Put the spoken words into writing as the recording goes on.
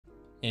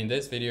In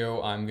this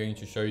video, I'm going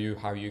to show you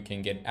how you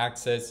can get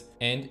access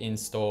and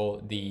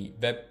install the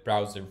web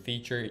browser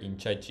feature in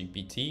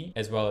ChatGPT,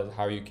 as well as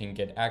how you can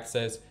get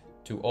access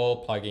to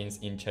all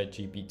plugins in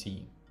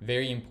ChatGPT.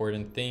 Very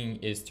important thing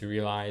is to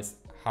realize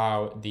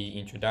how the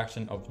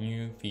introduction of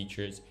new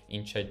features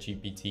in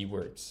ChatGPT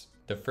works.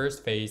 The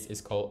first phase is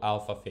called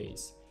alpha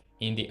phase.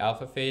 In the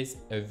alpha phase,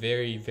 a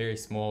very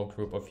small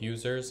group of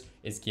users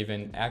is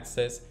given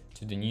access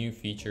to the new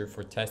feature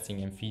for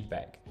testing and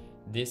feedback.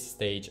 This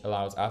stage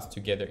allows us to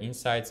gather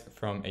insights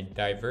from a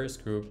diverse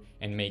group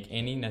and make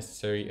any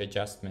necessary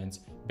adjustments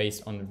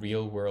based on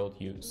real-world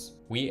use.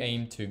 We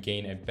aim to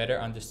gain a better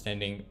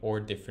understanding or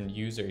different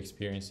user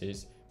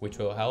experiences, which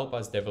will help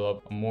us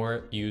develop a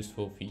more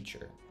useful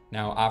feature.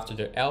 Now, after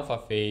the alpha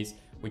phase,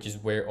 which is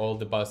where all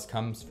the buzz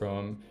comes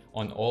from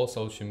on all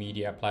social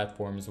media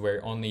platforms,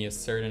 where only a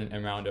certain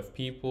amount of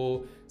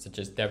people, such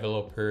as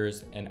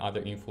developers and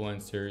other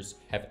influencers,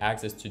 have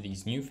access to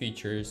these new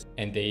features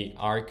and they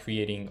are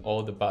creating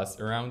all the buzz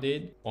around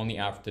it. Only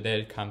after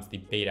that comes the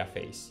beta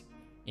phase.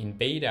 In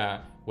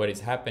beta, what is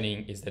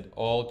happening is that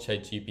all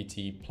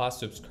ChatGPT Plus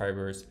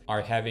subscribers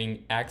are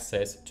having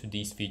access to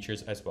these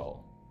features as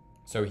well.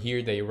 So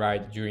here they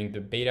write, during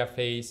the beta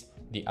phase,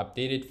 the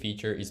updated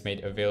feature is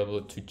made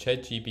available to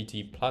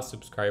ChatGPT Plus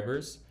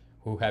subscribers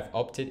who have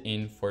opted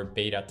in for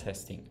beta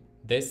testing.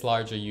 This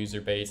larger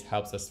user base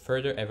helps us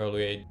further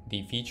evaluate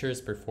the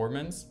feature's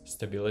performance,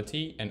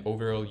 stability, and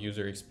overall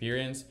user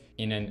experience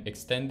in an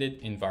extended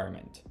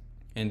environment.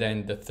 And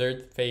then the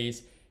third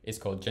phase is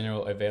called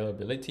general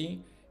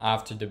availability.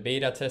 After the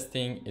beta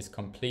testing is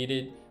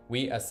completed,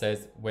 we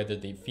assess whether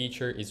the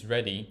feature is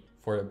ready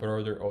for a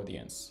broader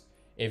audience.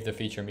 If the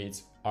feature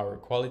meets our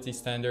quality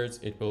standards,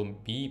 it will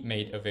be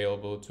made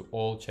available to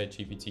all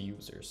ChatGPT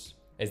users.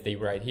 As they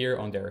write here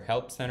on their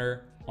help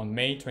center, on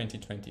May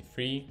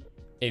 2023,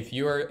 if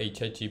you are a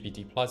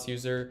ChatGPT Plus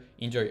user,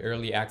 enjoy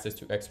early access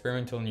to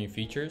experimental new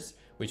features,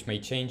 which may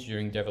change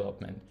during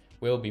development.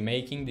 We'll be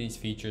making these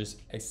features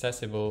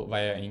accessible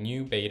via a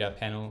new beta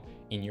panel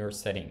in your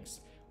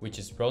settings, which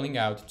is rolling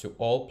out to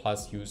all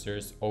Plus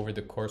users over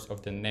the course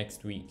of the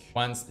next week.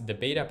 Once the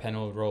beta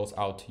panel rolls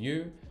out to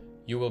you,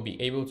 you will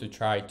be able to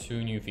try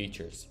two new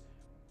features.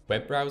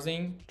 Web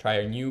browsing, try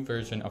a new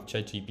version of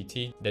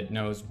ChatGPT that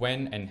knows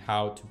when and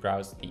how to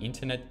browse the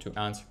internet to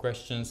answer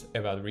questions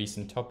about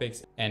recent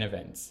topics and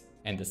events.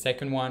 And the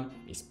second one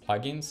is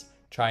plugins,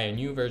 try a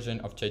new version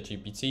of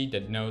ChatGPT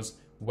that knows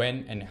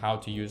when and how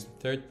to use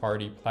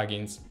third-party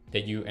plugins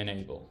that you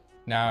enable.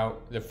 Now,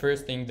 the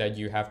first thing that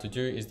you have to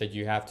do is that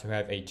you have to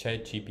have a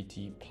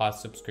ChatGPT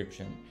Plus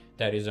subscription.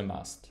 That is a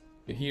must.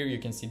 Here you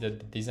can see that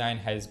the design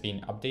has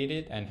been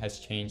updated and has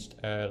changed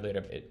a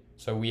little bit.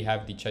 So we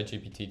have the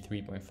ChatGPT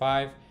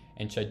 3.5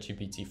 and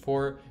ChatGPT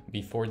 4.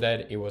 Before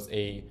that, it was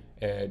a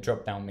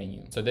drop-down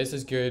menu. So this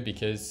is good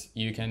because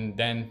you can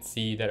then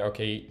see that,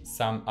 okay,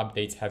 some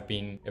updates have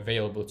been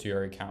available to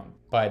your account,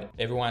 but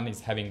everyone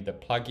is having the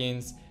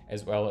plugins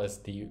as well as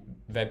the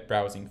web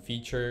browsing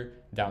feature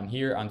down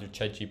here under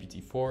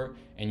ChatGPT 4,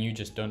 and you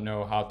just don't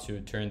know how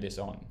to turn this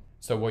on.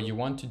 So what you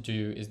want to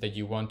do is that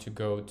you want to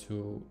go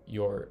to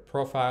your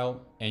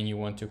profile and you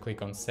want to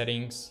click on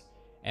settings.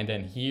 And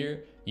then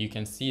here you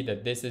can see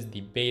that this is the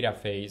beta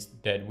phase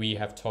that we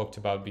have talked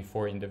about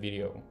before in the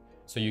video.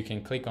 So you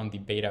can click on the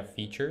beta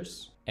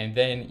features and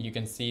then you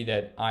can see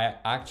that I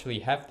actually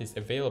have this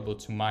available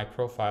to my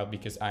profile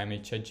because I'm a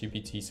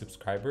ChatGPT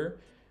subscriber,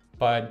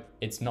 but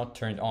it's not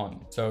turned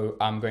on. So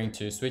I'm going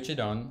to switch it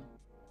on.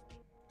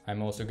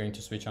 I'm also going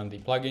to switch on the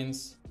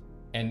plugins.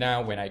 And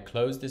now when I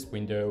close this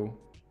window,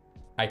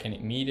 I can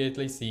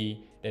immediately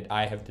see that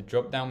I have the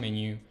drop-down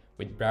menu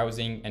with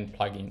browsing and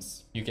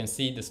plugins. You can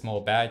see the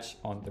small badge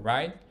on the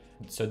right.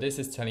 So this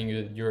is telling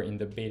you that you're in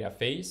the beta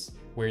phase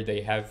where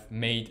they have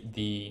made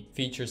the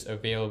features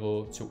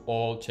available to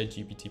all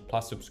ChatGPT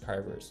Plus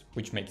subscribers,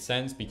 which makes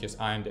sense because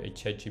I'm the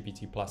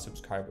ChatGPT Plus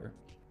subscriber.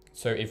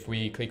 So if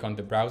we click on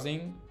the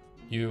browsing,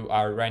 you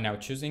are right now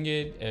choosing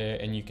it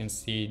and you can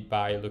see it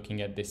by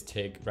looking at this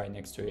tick right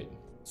next to it.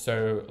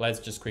 So let's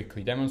just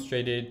quickly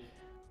demonstrate it.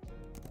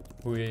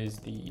 Who is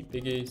the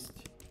biggest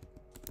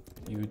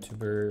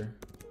YouTuber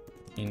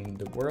in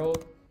the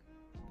world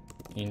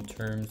in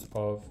terms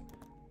of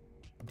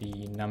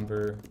the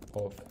number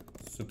of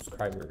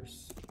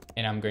subscribers?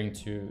 And I'm going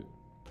to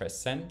press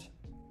send.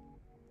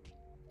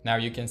 Now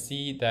you can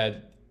see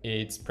that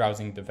it's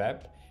browsing the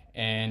web,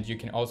 and you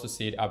can also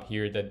see it up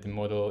here that the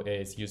model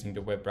is using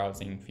the web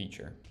browsing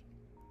feature.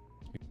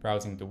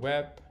 Browsing the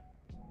web,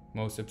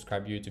 most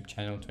subscribed YouTube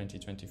channel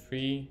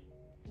 2023.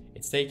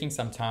 It's taking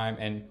some time,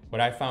 and what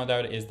I found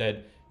out is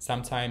that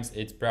sometimes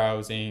it's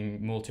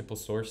browsing multiple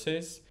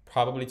sources,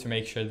 probably to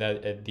make sure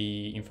that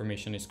the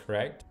information is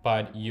correct,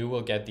 but you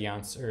will get the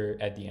answer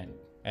at the end.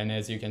 And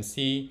as you can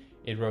see,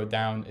 it wrote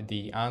down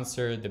the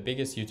answer. The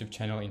biggest YouTube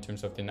channel in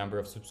terms of the number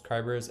of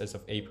subscribers as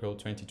of April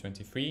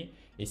 2023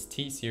 is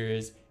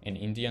T-Series, an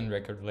Indian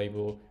record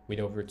label with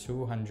over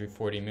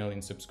 240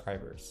 million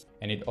subscribers.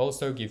 And it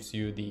also gives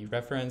you the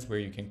reference where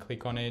you can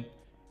click on it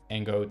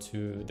and go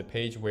to the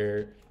page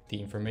where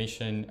the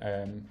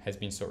information has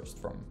been sourced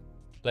from.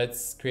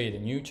 Let's create a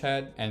new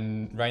chat,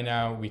 and right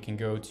now we can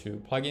go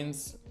to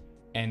plugins,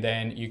 and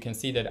then you can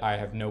see that I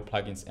have no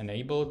plugins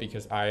enabled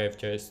because I have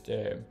just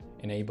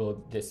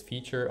enabled this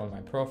feature on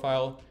my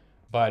profile.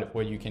 But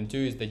what you can do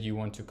is that you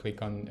want to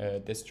click on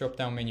this drop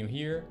down menu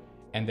here,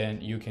 and then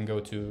you can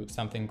go to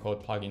something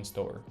called plugin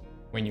store.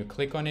 When you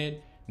click on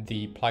it,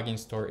 the plugin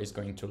store is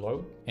going to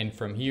load, and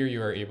from here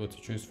you are able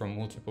to choose from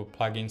multiple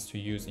plugins to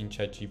use in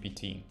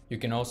ChatGPT. You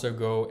can also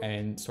go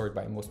and sort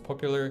by most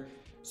popular.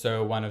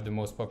 So one of the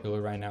most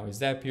popular right now is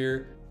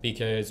Zapier,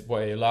 because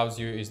what it allows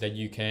you is that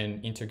you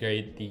can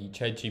integrate the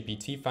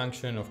ChatGPT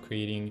function of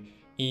creating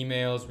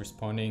emails,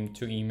 responding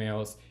to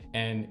emails,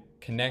 and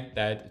connect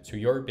that to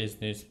your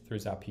business through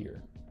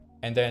Zapier.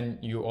 And then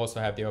you also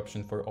have the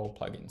option for all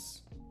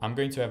plugins. I'm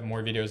going to have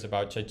more videos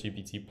about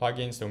ChatGPT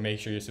plugins, so make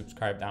sure you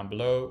subscribe down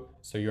below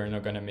so you're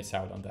not going to miss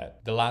out on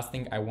that. The last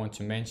thing I want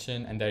to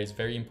mention, and that is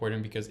very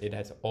important because it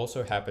has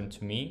also happened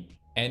to me,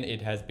 and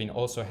it has been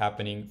also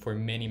happening for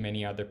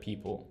many other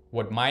people.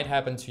 What might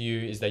happen to you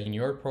is that in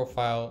your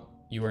profile,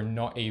 you are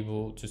not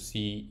able to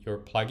see your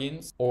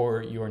plugins,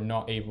 or you are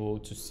not able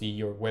to see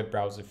your web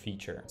browser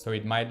feature. So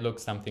it might look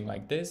something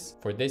like this.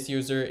 For this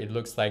user, it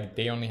looks like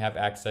they only have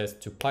access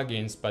to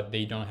plugins, but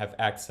they don't have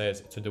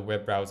access to the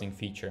web browsing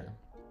feature.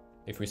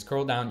 If we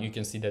scroll down, you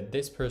can see that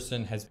this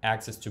person has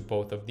access to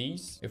both of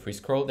these. If we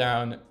scroll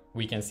down,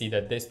 we can see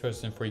that this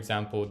person, for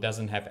example,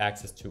 doesn't have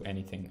access to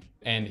anything.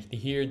 And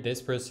here,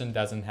 this person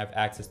doesn't have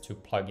access to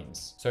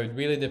plugins. So it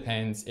really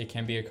depends. It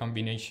can be a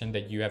combination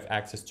that you have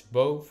access to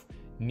both,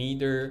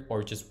 neither,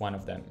 or just one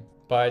of them.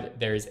 But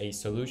there is a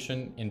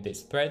solution in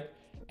this thread,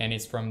 and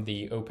it's from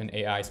the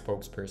OpenAI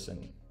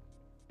spokesperson.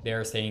 They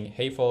are saying,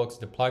 hey folks,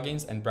 the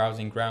plugins and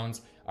browsing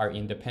grounds are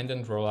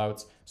independent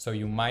rollouts, so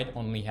you might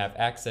only have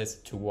access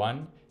to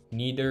one,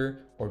 neither,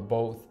 or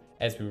both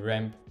as we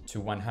ramp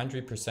to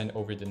 100%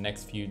 over the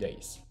next few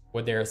days.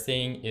 What they are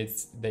saying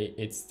is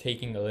that it's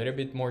taking a little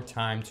bit more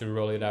time to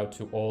roll it out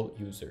to all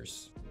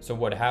users. So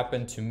what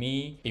happened to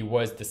me, it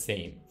was the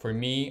same. For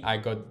me, I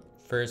got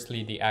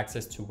firstly the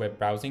access to web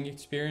browsing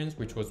experience,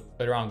 which was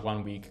around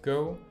 1 week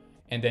ago.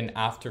 And then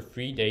after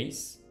 3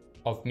 days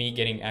of me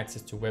getting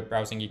access to web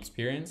browsing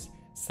experience,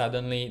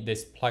 suddenly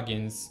these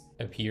plugins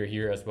appear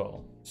here as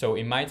well. So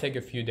it might take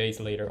a few days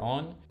later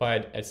on,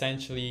 but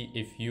essentially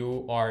if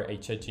you are a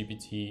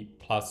ChatGPT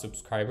Plus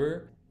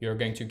subscriber, you're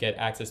going to get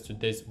access to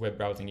this web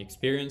browsing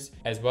experience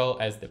as well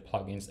as the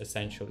plugins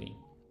essentially.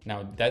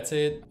 Now that's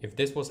it. If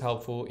this was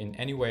helpful in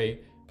any way,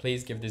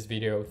 please give this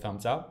video a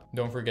thumbs up.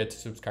 Don't forget to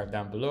subscribe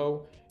down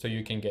below so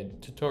you can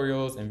get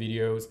tutorials and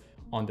videos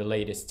on the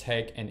latest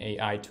tech and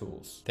AI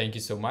tools. Thank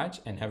you so much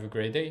and have a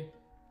great day.